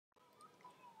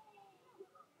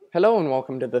Hello and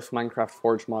welcome to this Minecraft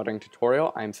Forge modding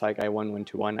tutorial. I'm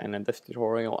SciGuy1121 and in this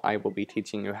tutorial I will be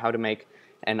teaching you how to make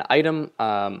an item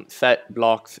set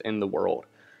blocks in the world.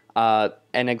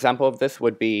 An example of this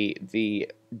would be the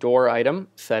door item,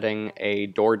 setting a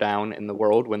door down in the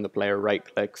world when the player right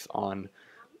clicks on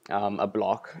a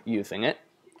block using it.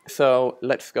 So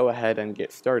let's go ahead and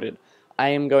get started. I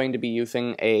am going to be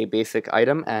using a basic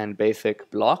item and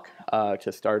basic block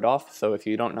to start off, so if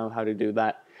you don't know how to do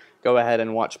that, go ahead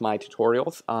and watch my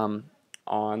tutorials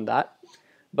on that.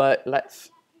 But let's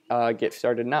get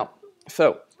started now.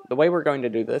 So the way we're going to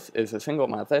do this is a single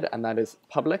method, and that is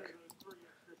public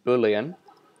boolean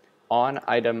on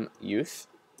item use.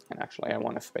 And actually I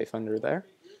want a space under there.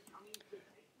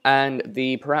 And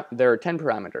there are 10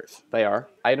 parameters. They are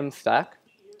item stack,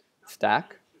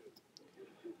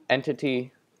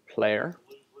 entity player,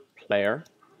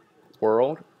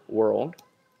 world,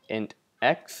 int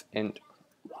x, int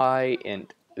y,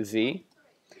 int z,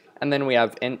 and then we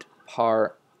have int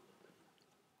par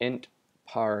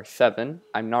 7.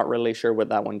 I'm not really sure what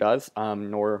that one does,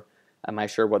 nor am I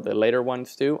sure what the later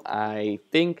ones do. I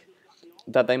think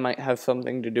that they might have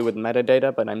something to do with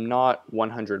metadata, but I'm not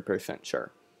 100%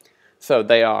 sure. So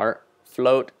they are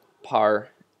float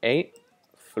par 8,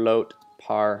 float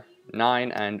par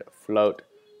 9, and float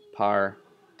par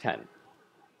 10.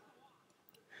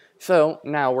 So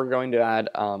now we're going to add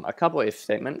a couple if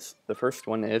statements. The first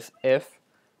one is if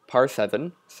par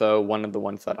 7, so one of the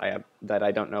ones that I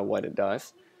don't know what it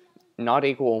does, not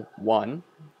equal 1,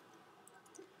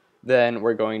 then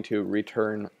we're going to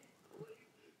return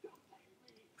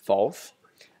false.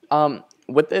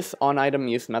 With this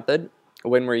onItemUse method,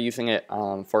 when we're using it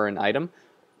for an item,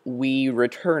 we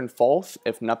return false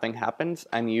if nothing happens,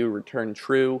 and you return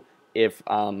true if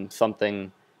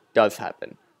something does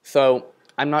happen. So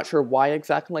I'm not sure why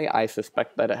exactly. I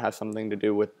suspect that it has something to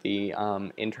do with the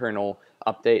internal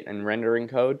update and rendering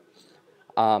code.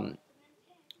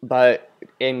 But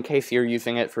in case you're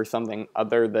using it for something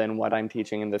other than what I'm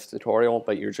teaching in this tutorial,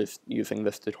 but you're just using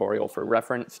this tutorial for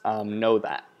reference, know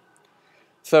that.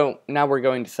 So now we're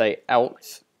going to say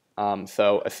else,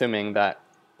 so assuming that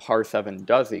par 7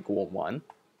 does equal 1,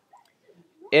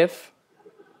 if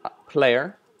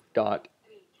player dot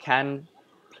can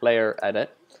player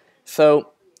edit. So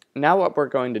now what we're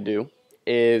going to do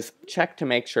is check to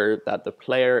make sure that the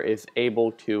player is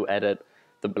able to edit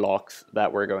the blocks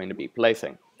that we're going to be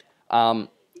placing.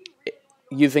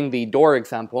 Using the door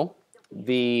example,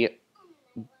 the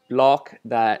block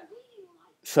that,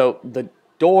 so the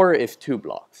door is 2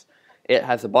 blocks. It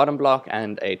has a bottom block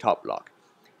and a top block.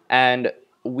 And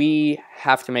we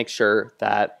have to make sure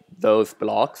that those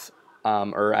blocks,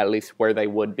 or at least where they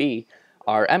would be,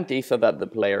 are empty so that the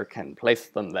player can place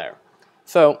them there.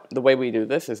 So the way we do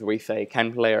this is we say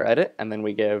can player edit, and then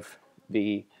we give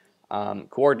the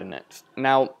coordinates.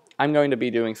 Now I'm going to be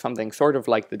doing something sort of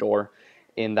like the door,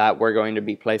 in that we're going to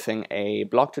be placing a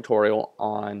block tutorial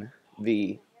on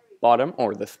the bottom,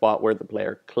 or the spot where the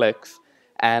player clicks,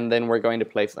 and then we're going to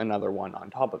place another one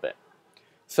on top of it.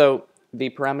 So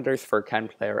the parameters for can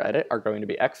player edit are going to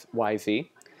be x, y, z,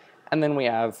 and then we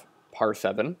have par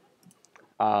 7.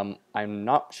 I'm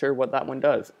not sure what that one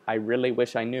does. I really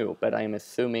wish I knew, but I'm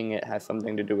assuming it has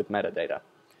something to do with metadata.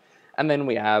 And then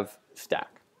we have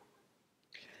stack.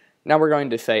 Now we're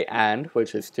going to say and,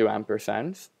 which is 2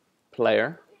 ampersands,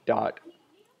 player dot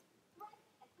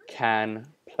can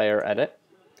player edit,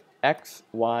 x,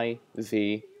 y,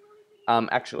 z.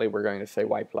 Actually, we're going to say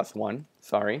y plus 1,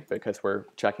 sorry, because we're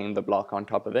checking the block on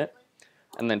top of it.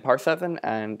 And then par 7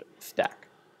 and stack.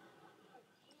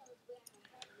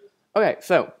 Okay,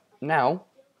 so now,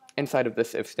 inside of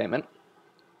this if statement,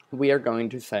 we are going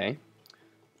to say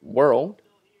world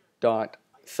dot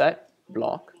set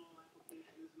block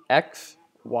x,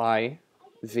 y,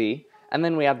 z, and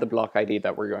then we have the block ID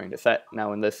that we're going to set.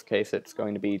 Now in this case, it's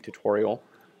going to be tutorial.block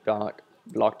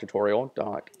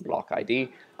ID,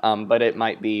 but it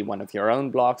might be one of your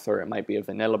own blocks, or it might be a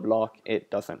vanilla block. It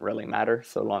doesn't really matter,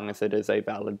 so long as it is a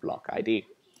valid block ID.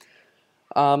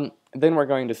 Then we're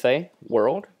going to say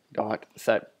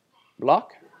world.set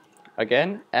block,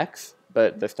 again, x,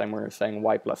 but this time we're saying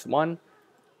y plus 1,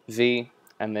 z,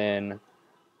 and then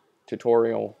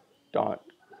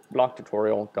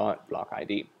tutorial.block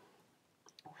ID.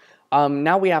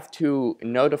 Now we have to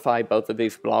notify both of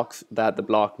these blocks that the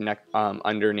block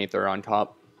underneath or on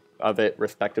top of it,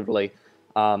 respectively,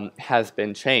 has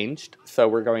been changed. So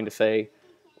we're going to say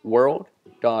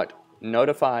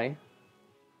world.notify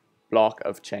block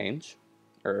of change,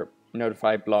 or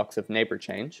notify blocks of neighbor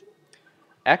change,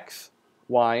 x,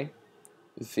 y,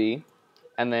 z,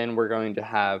 and then we're going to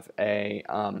have a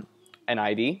an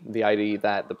ID, the ID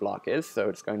that the block is. So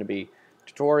it's going to be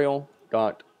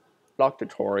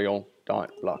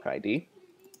tutorial.blocktutorial.blockID.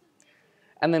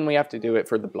 And then we have to do it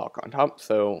for the block on top.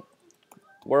 So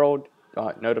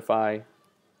world.notify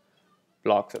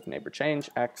blocks of neighbor change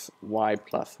x, y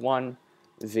plus 1,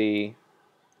 z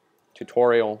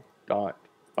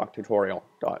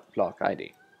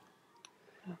tutorial.blocktutorial.blockID.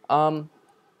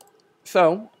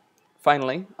 So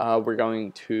finally, we're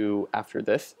going to, after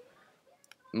this,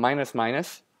 minus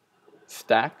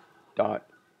stack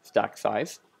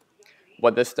size.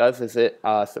 What this does is it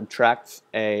subtracts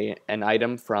an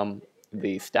item from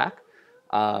the stack.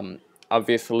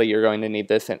 Obviously, you're going to need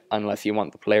this unless you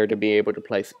want the player to be able to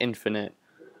place infinite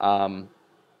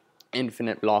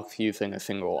blocks using a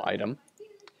single item.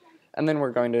 And then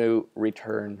we're going to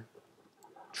return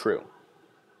true.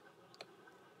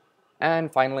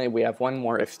 And finally, we have one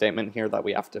more if statement here that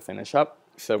we have to finish up.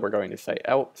 So we're going to say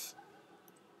else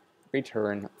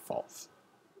return false.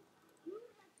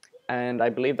 And I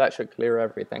believe that should clear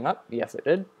everything up. Yes, it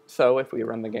did. So if we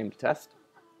run the game to test,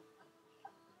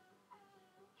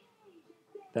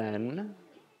 then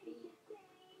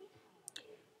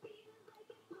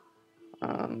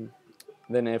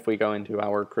if we go into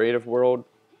our creative world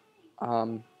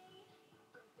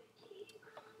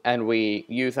and we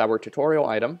use our tutorial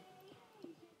item,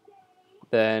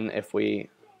 then if we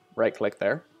right click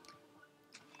there,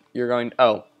 you're going to,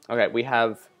 oh, okay, we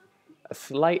have a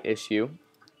slight issue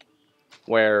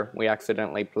where we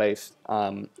accidentally placed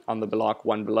on the block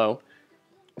one below.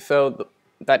 So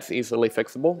that's easily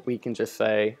fixable. We can just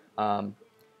say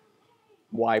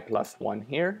y plus 1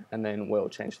 here, and then we'll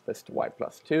change this to y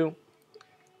plus 2.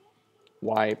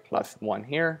 Y plus 1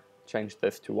 here, change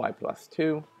this to y plus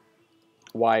 2.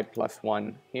 Y plus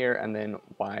 1 here, and then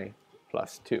y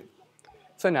plus 2.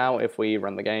 So now if we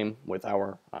run the game with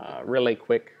our really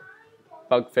quick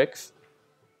bug fix,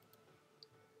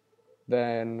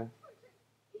 then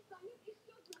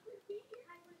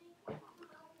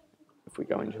if we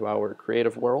go into our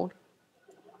creative world,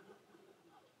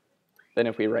 then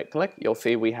if we right click, you'll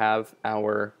see we have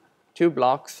our 2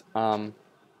 blocks. I'm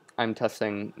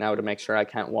testing now to make sure I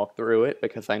can't walk through it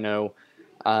because I know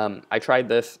I've tried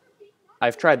this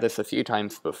a few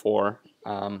times before,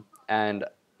 and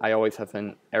I always have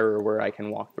an error where I can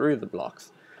walk through the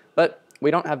blocks. But we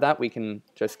don't have that. We can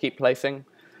just keep placing.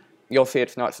 You'll see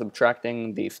it's not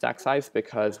subtracting the stack size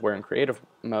because we're in creative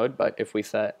mode, but if we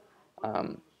set,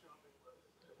 oh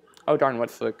darn,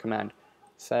 what's the command?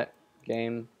 Set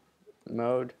game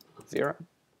mode 0?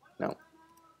 No.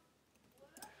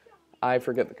 I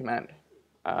forget the command.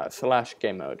 /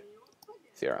 game mode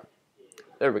 0.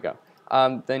 There we go.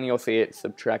 Then you'll see it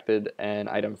subtracted an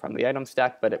item from the item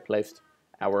stack, but it placed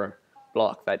our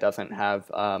block that doesn't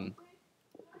have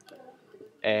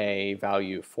a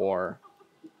value for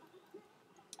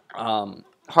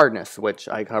hardness, which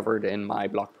I covered in my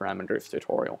block parameters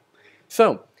tutorial.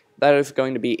 So that is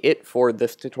going to be it for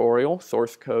this tutorial.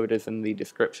 Source code is in the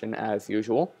description as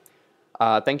usual.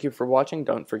 Thank you for watching.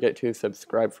 Don't forget to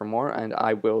subscribe for more, and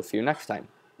I will see you next time.